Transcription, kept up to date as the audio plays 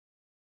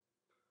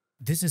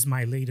This is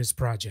my latest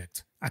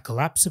project, a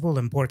collapsible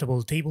and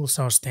portable table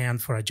saw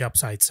stand for a job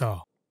site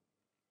saw.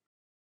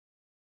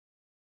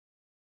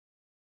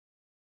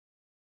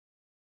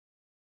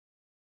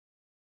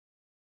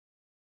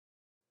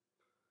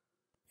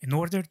 In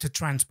order to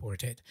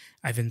transport it,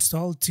 I've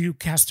installed 2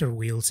 caster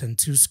wheels and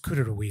 2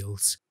 scooter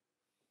wheels.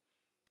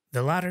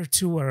 The latter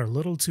two are a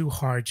little too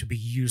hard to be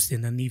used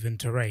in uneven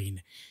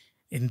terrain.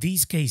 In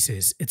these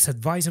cases, it's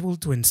advisable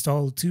to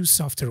install 2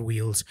 softer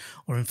wheels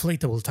or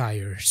inflatable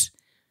tires.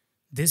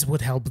 This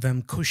would help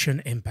them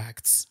cushion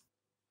impacts.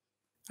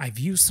 I've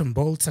used some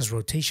bolts as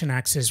rotation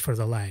axes for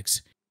the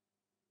legs.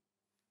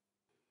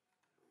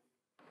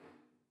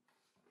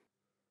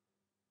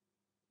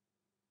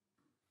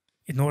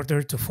 In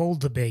order to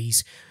fold the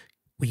base,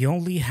 we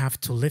only have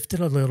to lift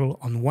it a little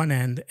on one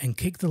end and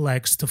kick the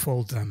legs to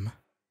fold them.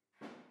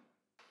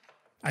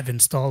 I've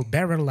installed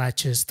barrel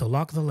latches to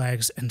lock the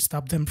legs and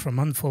stop them from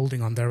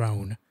unfolding on their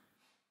own.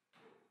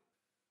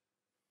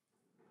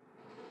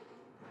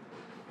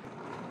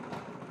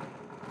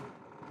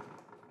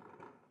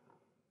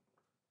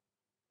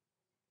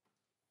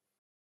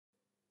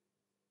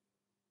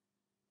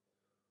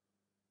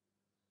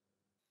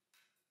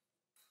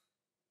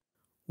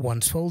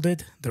 Once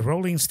folded, the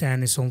rolling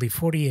stand is only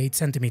 48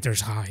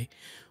 centimeters high,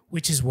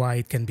 which is why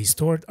it can be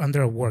stored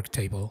under a work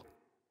table.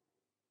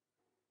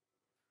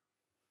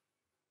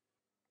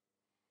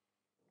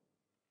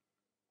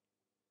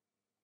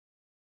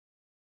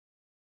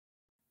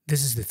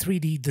 This is the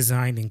 3D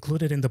design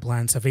included in the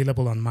plans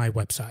available on my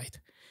website.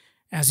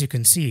 As you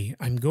can see,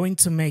 I'm going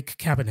to make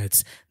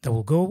cabinets that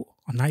will go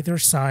on either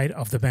side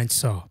of the bench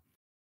saw.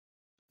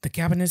 The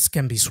cabinets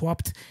can be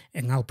swapped,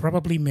 and I'll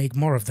probably make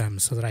more of them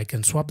so that I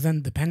can swap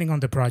them depending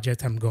on the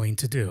project I'm going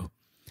to do.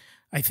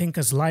 I think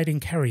a sliding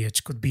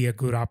carriage could be a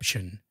good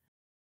option.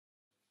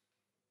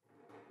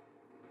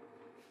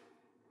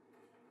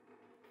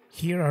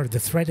 Here are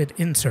the threaded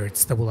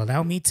inserts that will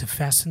allow me to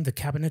fasten the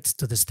cabinets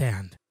to the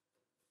stand.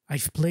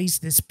 I've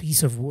placed this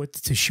piece of wood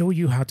to show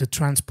you how to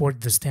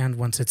transport the stand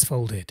once it's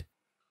folded.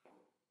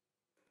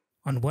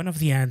 On one of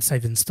the ends,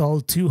 I've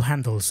installed 2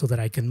 handles so that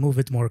I can move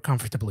it more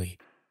comfortably.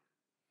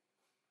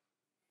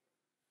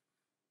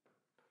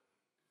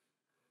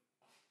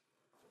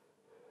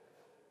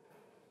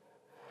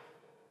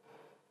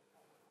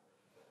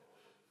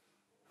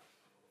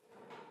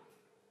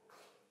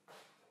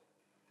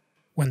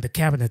 When the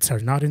cabinets are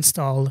not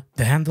installed,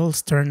 the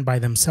handles turn by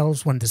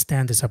themselves when the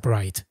stand is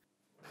upright.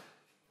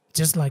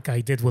 Just like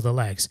I did with the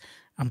legs,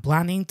 I'm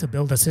planning to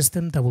build a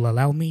system that will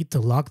allow me to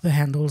lock the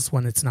handles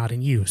when it's not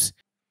in use.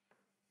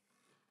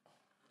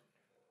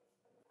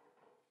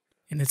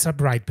 In its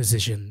upright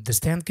position, the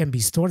stand can be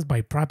stored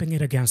by propping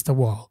it against a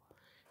wall.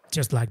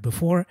 Just like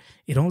before,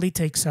 it only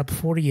takes up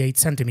 48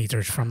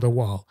 centimeters from the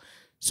wall,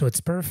 so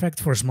it's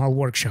perfect for small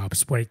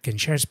workshops where it can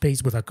share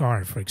space with a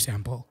car, for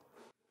example.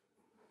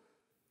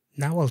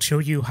 Now I'll show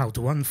you how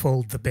to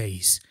unfold the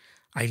base.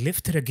 I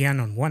lift it again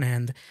on one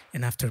end,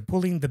 and after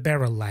pulling the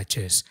barrel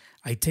latches,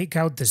 I take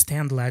out the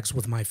stand legs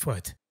with my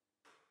foot.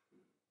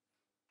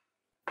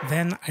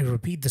 Then I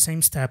repeat the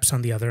same steps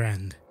on the other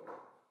end.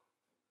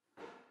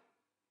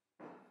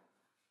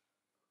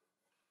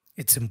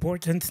 It's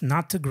important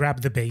not to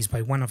grab the base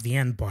by one of the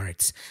end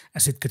parts,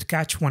 as it could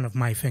catch one of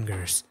my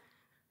fingers.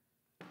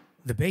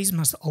 The base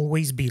must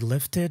always be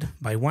lifted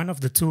by one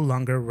of the 2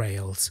 longer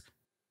rails.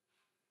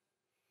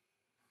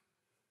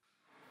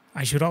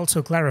 I should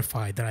also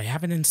clarify that I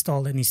haven't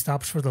installed any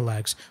stops for the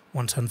legs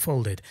once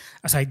unfolded,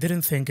 as I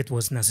didn't think it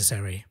was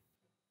necessary.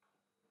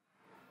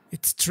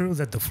 It's true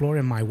that the floor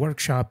in my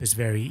workshop is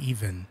very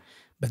even,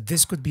 but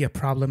this could be a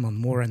problem on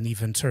more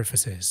uneven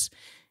surfaces.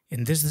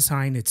 In this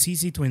design, it's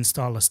easy to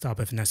install a stop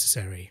if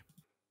necessary.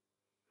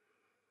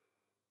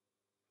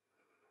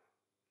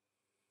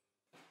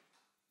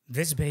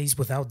 This base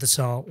without the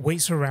saw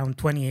weighs around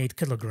 28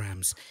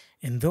 kilograms,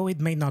 and though it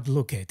may not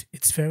look it,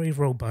 it's very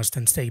robust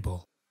and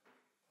stable.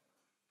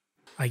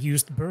 I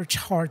used birch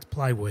hard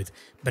plywood,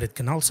 but it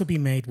can also be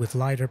made with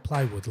lighter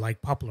plywood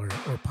like poplar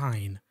or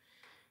pine.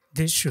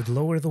 This should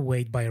lower the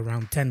weight by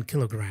around 10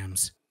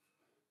 kilograms.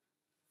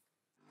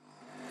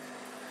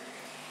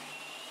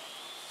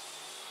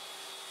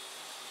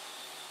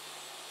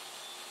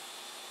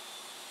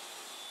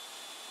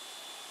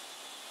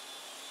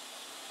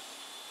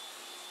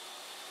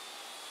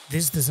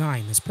 This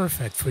design is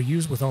perfect for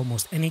use with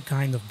almost any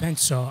kind of bench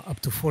saw up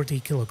to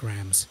 40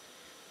 kilograms.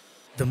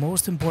 The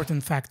most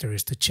important factor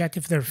is to check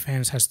if their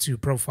fence has 2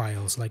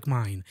 profiles like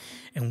mine,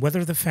 and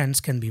whether the fence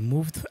can be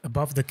moved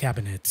above the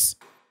cabinets.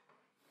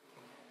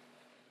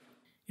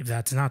 If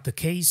that's not the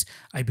case,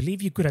 I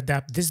believe you could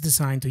adapt this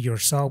design to your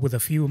saw with a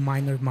few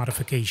minor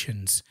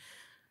modifications.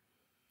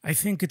 I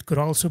think it could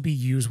also be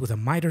used with a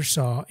miter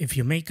saw if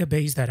you make a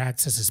base that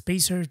acts as a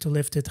spacer to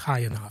lift it high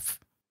enough.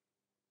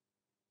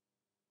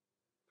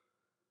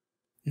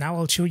 Now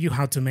I'll show you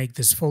how to make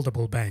this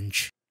foldable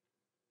bench.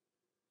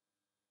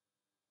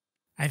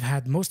 I've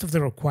had most of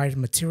the required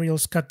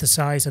materials cut to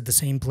size at the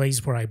same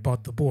place where I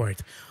bought the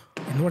board,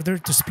 in order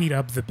to speed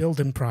up the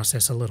building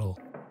process a little.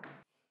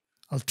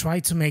 I'll try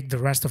to make the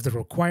rest of the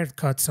required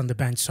cuts on the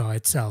bench saw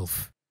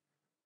itself.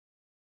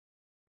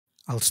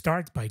 I'll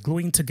start by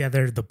gluing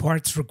together the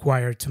parts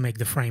required to make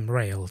the frame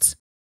rails.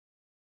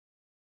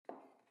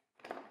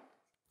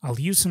 I'll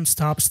use some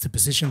stops to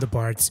position the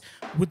parts,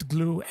 wood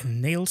glue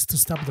and nails to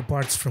stop the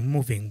parts from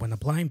moving when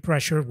applying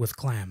pressure with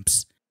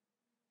clamps.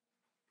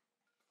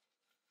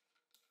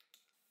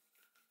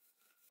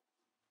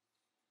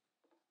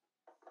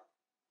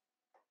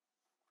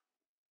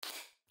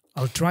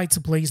 I'll try to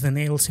place the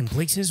nails in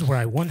places where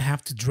I won't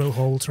have to drill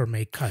holes or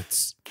make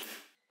cuts.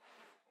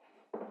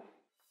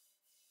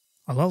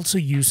 I'll also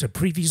use a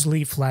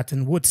previously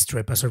flattened wood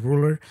strip as a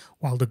ruler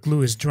while the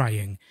glue is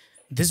drying.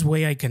 This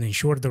way I can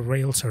ensure the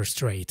rails are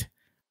straight.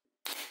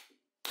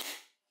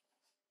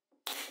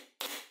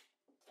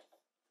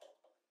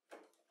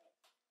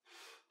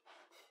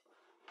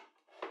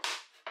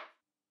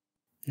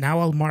 Now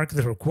I'll mark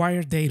the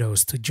required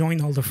dados to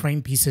join all the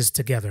frame pieces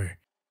together.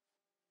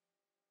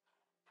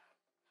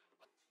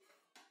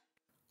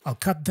 I'll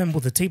cut them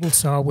with a table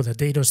saw with a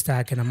dado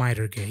stack and a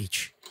miter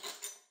gauge.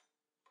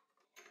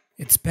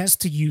 It's best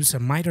to use a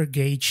miter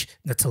gauge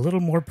that's a little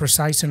more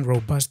precise and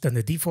robust than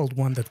the default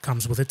one that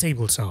comes with a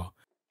table saw.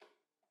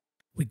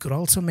 We could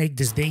also make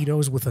these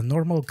dados with a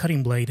normal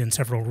cutting blade in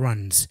several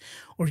runs,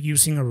 or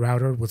using a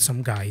router with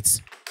some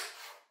guides.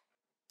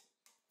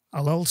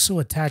 I'll also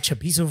attach a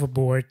piece of a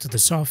board to the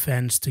saw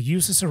fence to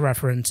use as a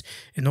reference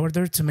in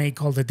order to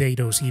make all the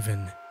dados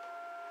even.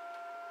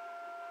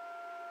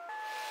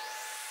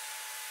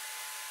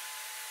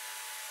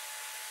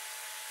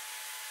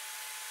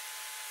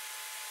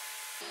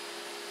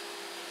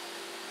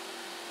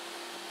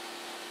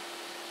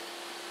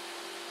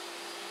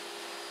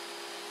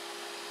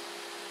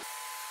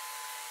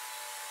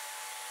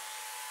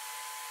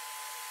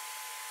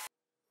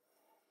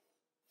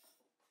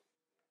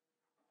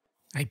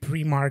 I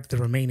pre-marked the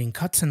remaining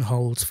cuts and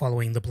holes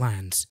following the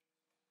plans.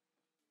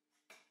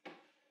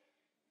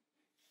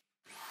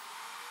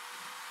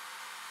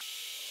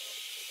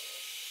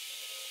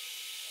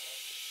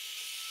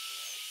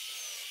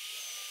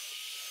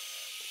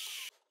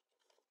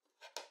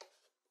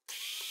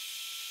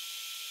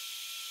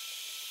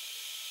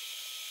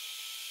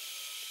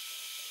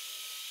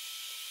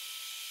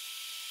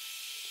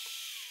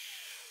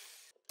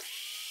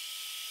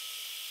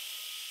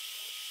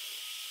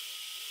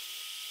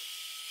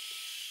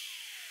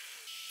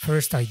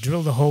 First I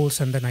drill the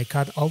holes and then I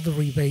cut all the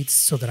rebates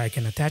so that I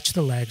can attach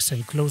the legs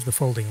and close the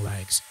folding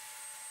legs.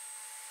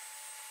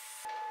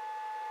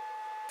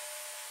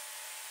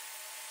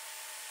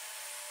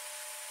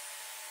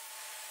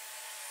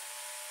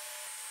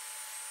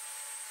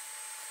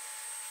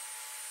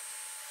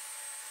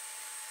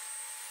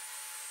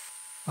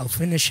 I'll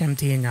finish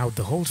emptying out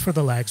the holes for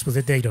the legs with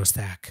a dado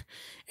stack.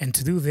 And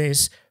to do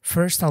this,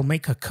 first I'll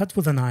make a cut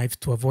with a knife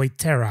to avoid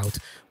tear out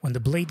when the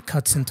blade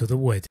cuts into the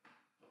wood.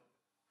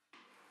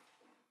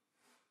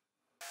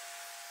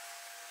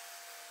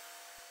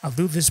 I'll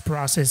do this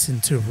process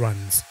in 2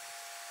 runs.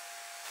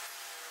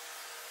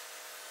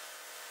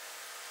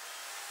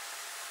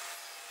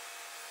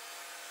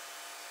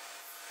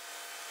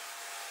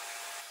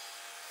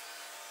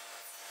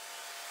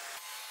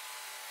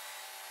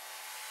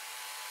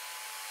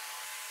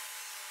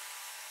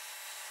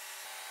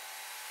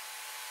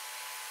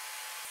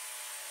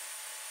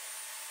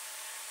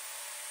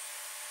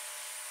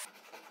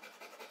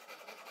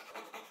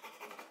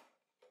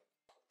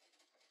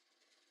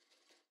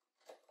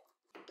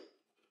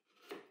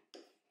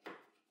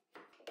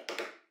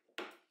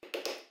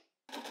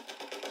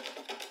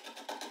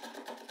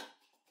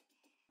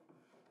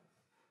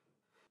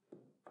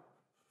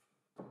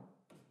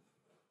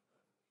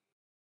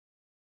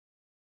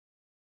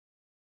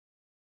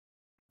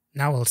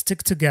 Now I'll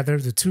stick together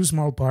the 2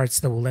 small parts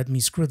that will let me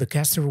screw the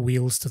caster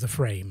wheels to the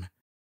frame.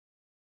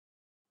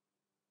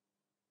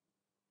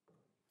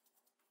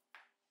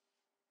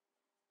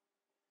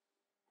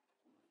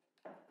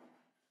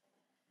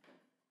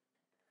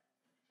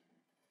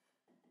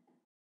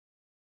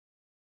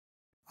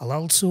 I'll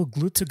also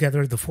glue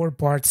together the 4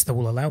 parts that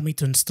will allow me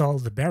to install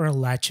the barrel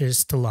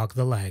latches to lock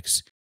the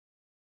legs.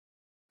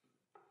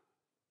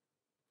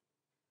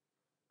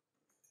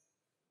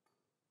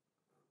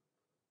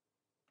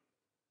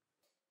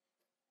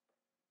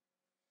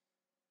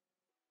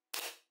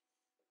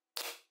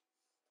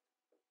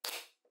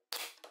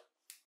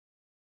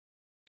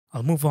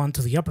 I'll move on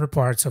to the upper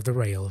parts of the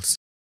rails.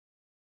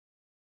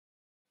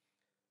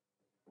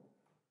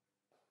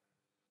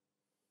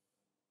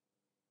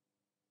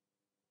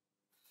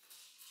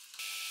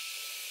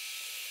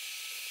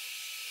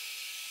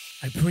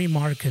 I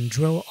pre-mark and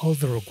drill all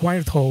the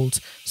required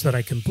holes so that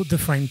I can put the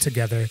frame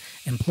together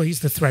and place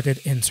the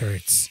threaded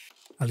inserts.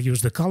 I'll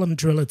use the column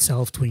drill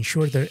itself to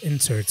ensure their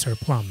inserts are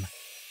plumb.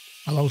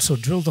 I'll also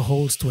drill the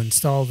holes to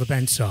install the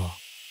bench saw.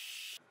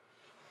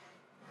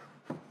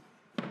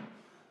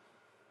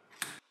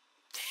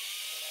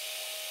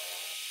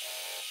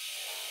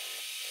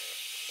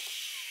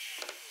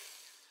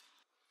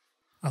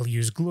 I'll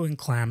use glue and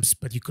clamps,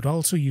 but you could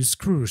also use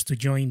screws to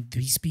join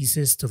these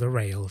pieces to the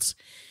rails.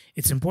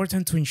 It's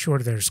important to ensure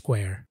they're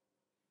square.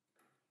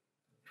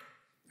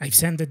 I've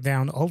sanded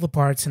down all the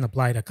parts and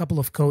applied a couple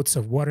of coats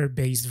of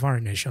water-based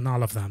varnish on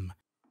all of them.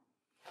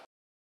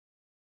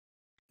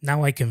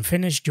 Now I can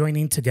finish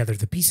joining together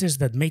the pieces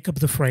that make up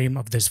the frame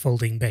of this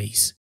folding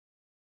base.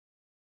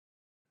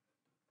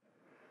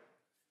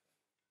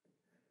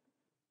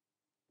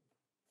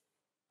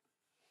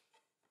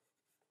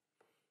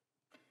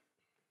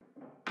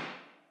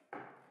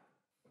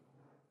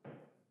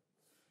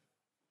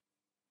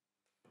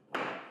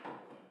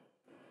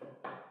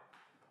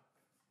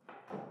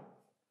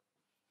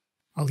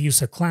 I'll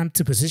use a clamp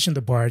to position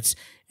the parts,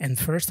 and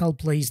first I'll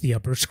place the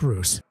upper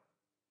screws.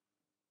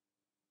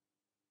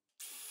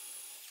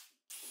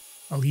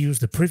 I'll use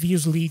the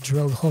previously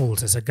drilled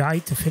holes as a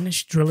guide to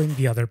finish drilling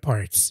the other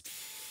parts.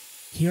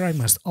 Here I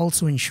must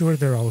also ensure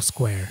they're all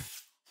square.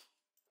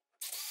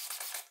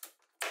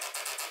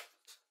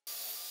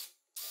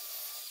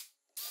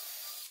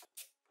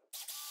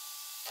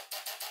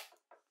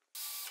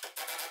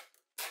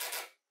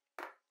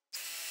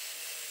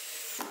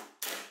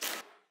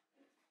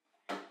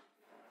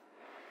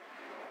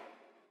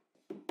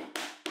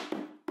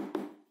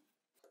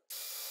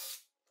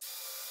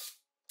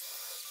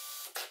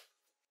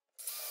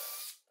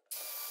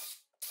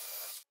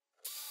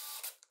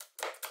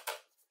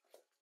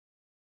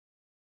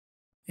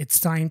 It's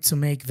time to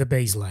make the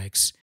base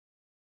legs.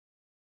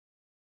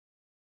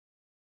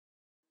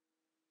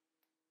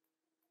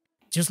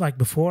 Just like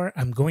before,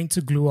 I'm going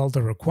to glue all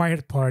the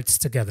required parts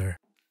together.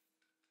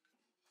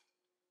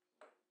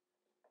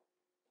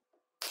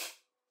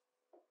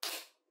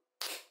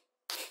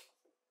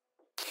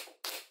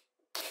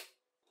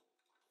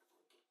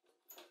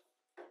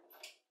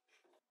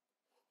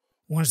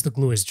 Once the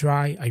glue is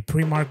dry, I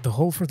pre-mark the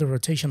hole for the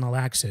rotational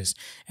axis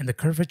and the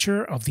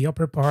curvature of the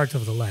upper part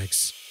of the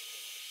legs.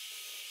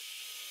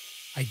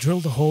 I drill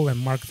the hole and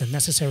mark the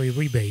necessary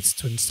rebates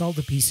to install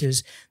the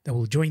pieces that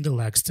will join the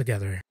legs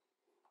together.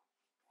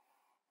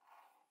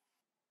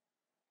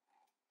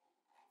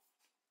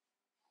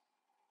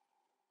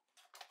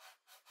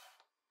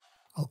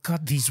 I'll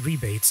cut these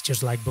rebates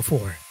just like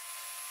before.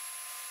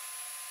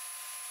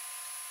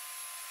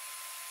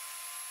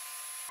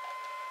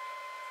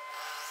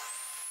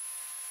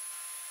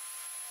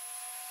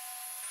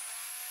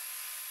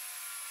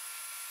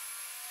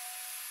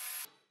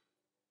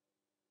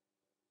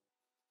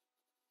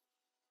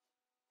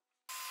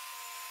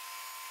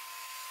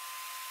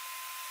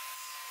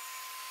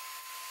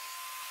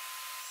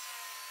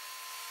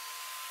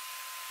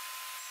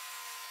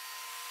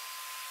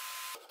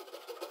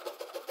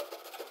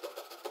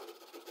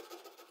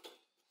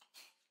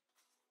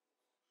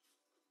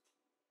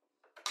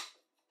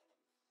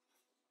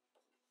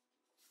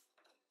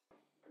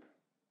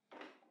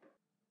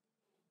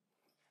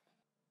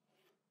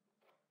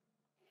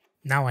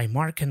 Now I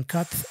mark and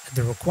cut at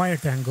the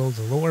required angle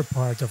the lower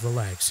part of the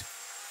legs.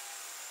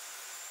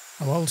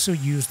 I'll also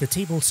use the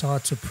table saw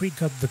to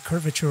pre-cut the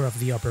curvature of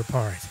the upper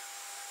part.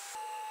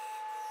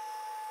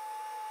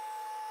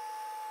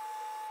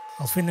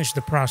 I'll finish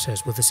the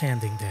process with a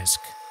sanding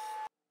disc.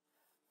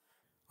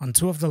 On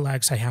two of the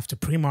legs I have to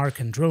pre-mark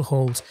and drill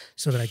holes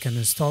so that I can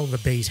install the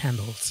base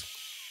handles.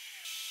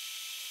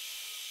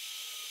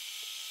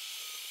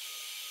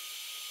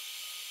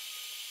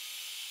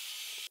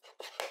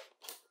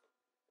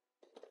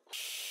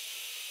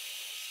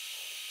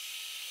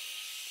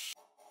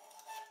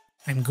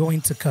 I'm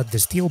going to cut the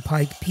steel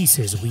pipe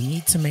pieces we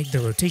need to make the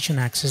rotation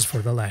axis for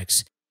the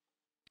legs.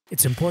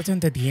 It's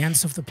important that the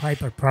ends of the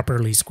pipe are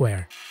properly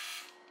square.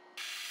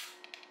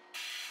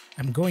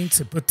 I'm going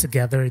to put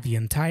together the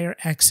entire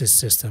axis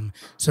system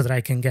so that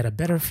I can get a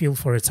better feel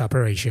for its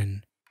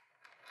operation.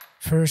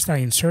 First, I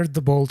insert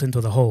the bolt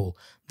into the hole,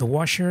 the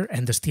washer,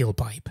 and the steel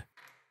pipe.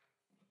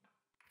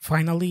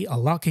 Finally, a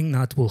locking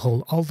nut will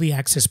hold all the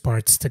axis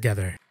parts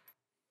together.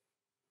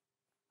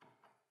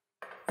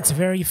 It's a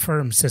very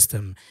firm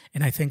system,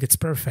 and I think it's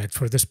perfect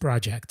for this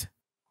project.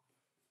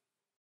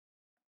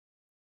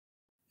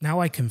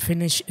 Now I can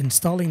finish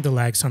installing the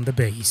legs on the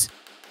base.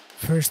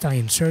 First, I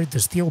insert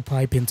the steel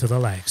pipe into the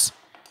legs.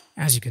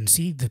 As you can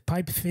see, the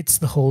pipe fits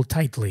the hole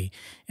tightly,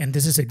 and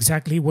this is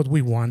exactly what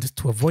we want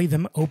to avoid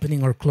them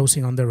opening or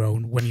closing on their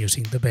own when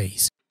using the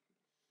base.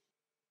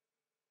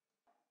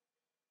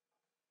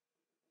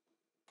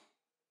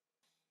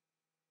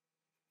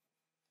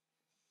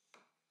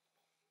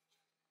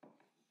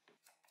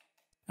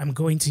 I'm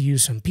going to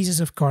use some pieces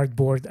of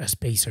cardboard as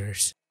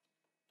spacers.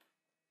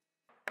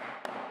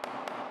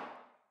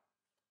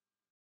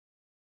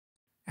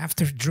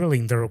 After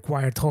drilling the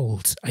required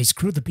holes, I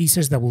screw the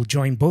pieces that will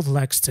join both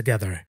legs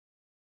together.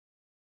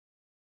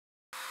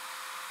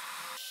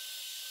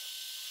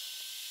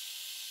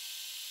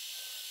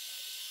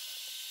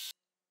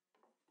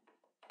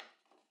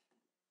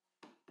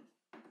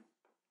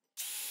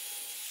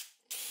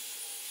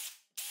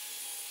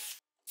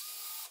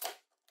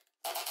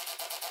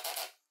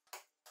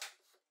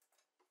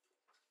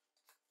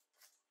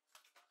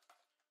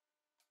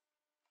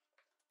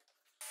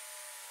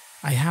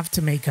 I have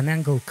to make an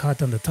angle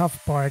cut on the top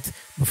part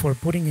before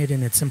putting it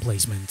in its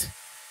emplacement.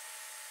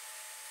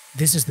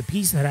 This is the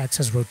piece that acts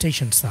as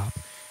rotation stop,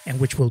 and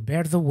which will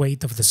bear the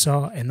weight of the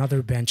saw and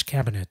other bench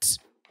cabinets.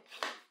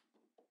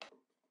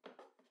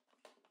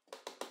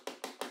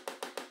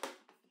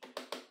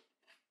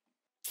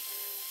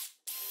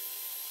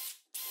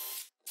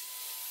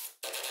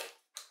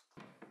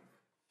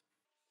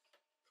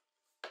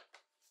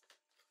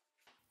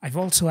 I've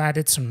also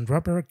added some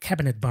rubber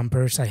cabinet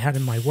bumpers I had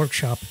in my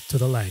workshop to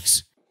the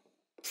legs.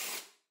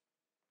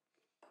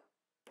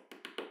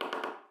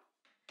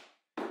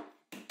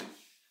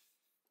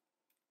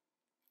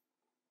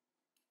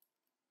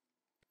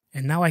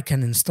 And now I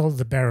can install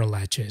the barrel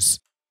latches.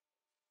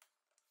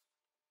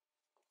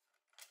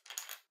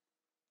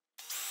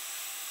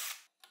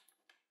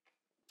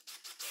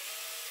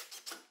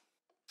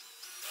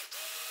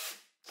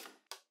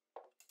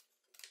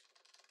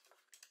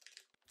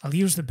 I'll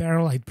use the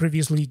barrel I'd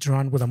previously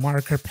drawn with a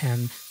marker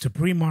pen to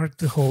pre-mark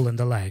the hole in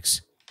the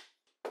legs.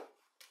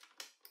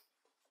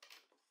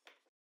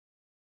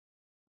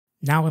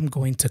 Now I'm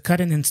going to cut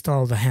and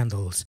install the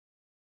handles.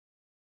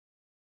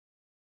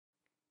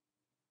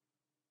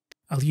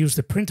 I'll use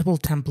the printable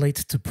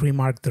template to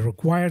pre-mark the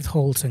required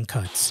holes and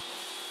cuts.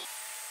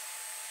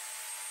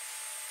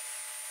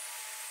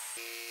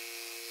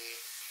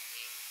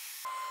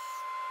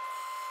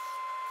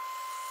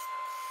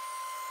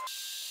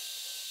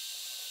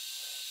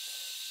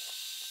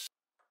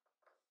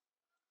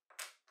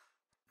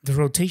 The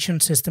rotation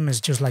system is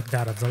just like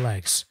that of the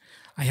legs.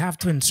 I have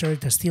to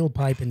insert a steel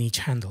pipe in each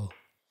handle.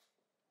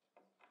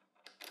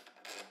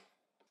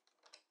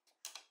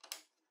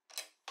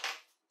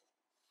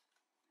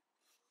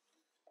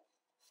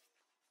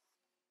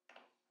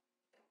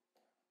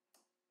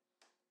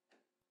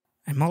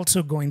 I'm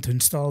also going to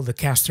install the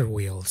caster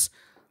wheels.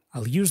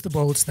 I'll use the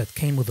bolts that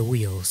came with the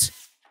wheels.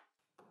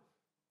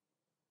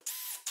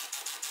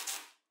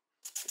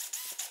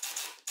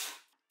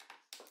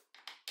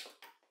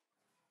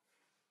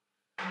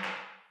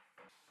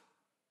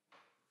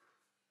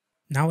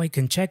 Now I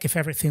can check if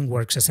everything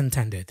works as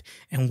intended,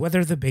 and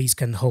whether the base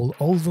can hold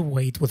all the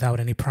weight without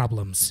any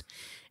problems.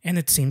 And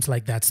it seems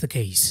like that's the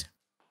case.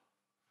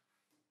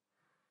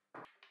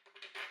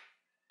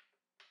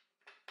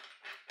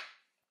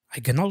 I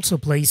can also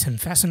place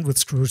and fasten with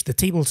screws the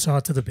table saw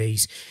to the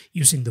base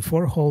using the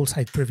 4 holes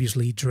I'd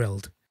previously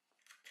drilled.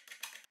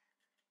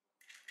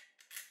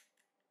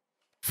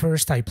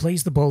 First I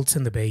placed the bolts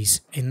in the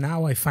base, and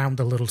now I found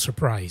a little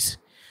surprise.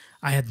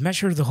 I had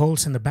measured the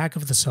holes in the back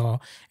of the saw,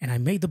 and I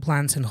made the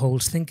plants and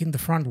holes thinking the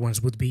front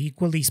ones would be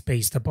equally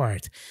spaced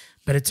apart,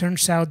 but it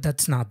turns out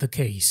that's not the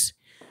case.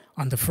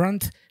 On the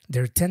front,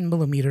 they're 10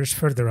 millimeters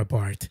further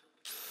apart.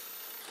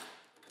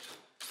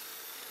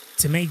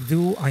 To make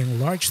do, I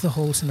enlarged the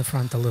holes in the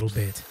front a little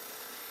bit.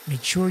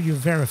 Make sure you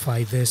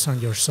verify this on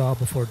your saw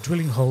before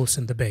drilling holes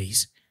in the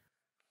base.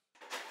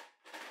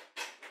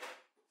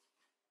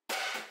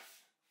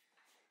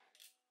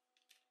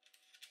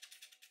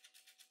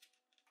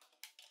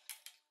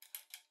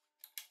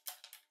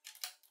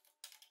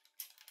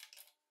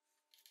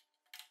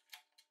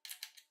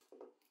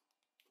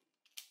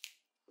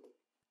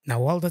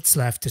 Now all that's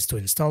left is to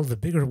install the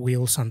bigger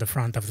wheels on the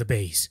front of the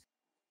base.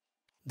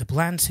 The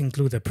plans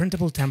include a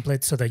printable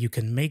template so that you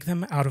can make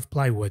them out of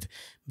plywood,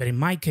 but in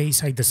my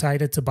case I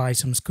decided to buy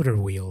some scooter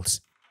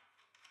wheels.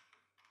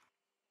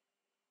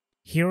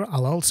 Here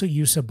I'll also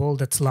use a bolt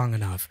that's long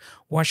enough,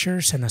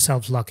 washers and a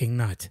self-locking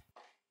nut.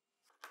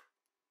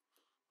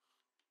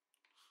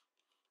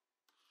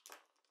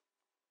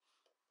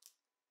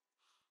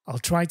 I'll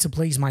try to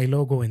place my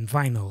logo in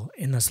vinyl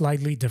in a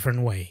slightly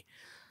different way.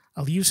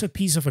 I'll use a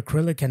piece of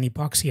acrylic and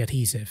epoxy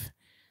adhesive.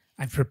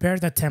 I've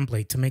prepared a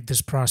template to make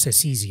this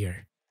process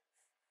easier.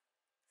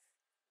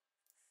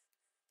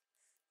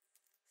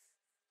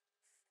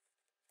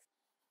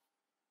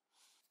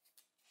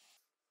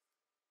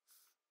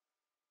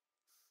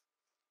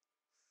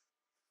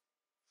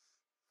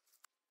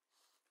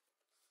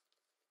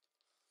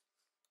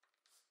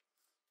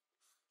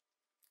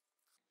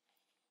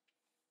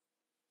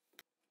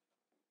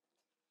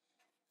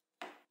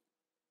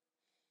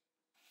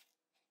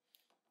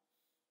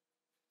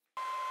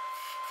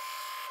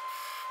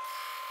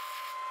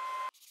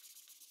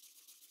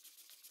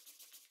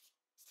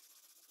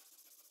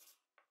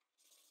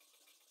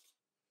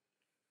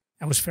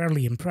 I was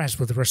fairly impressed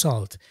with the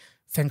result.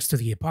 Thanks to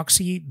the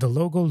epoxy, the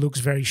logo looks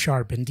very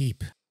sharp and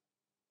deep.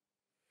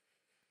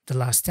 The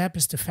last step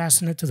is to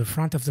fasten it to the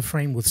front of the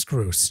frame with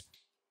screws.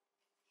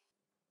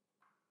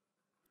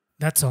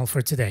 That's all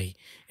for today.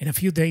 In a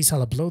few days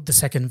I'll upload the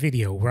second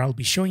video where I'll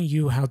be showing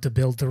you how to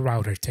build the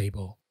router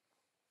table.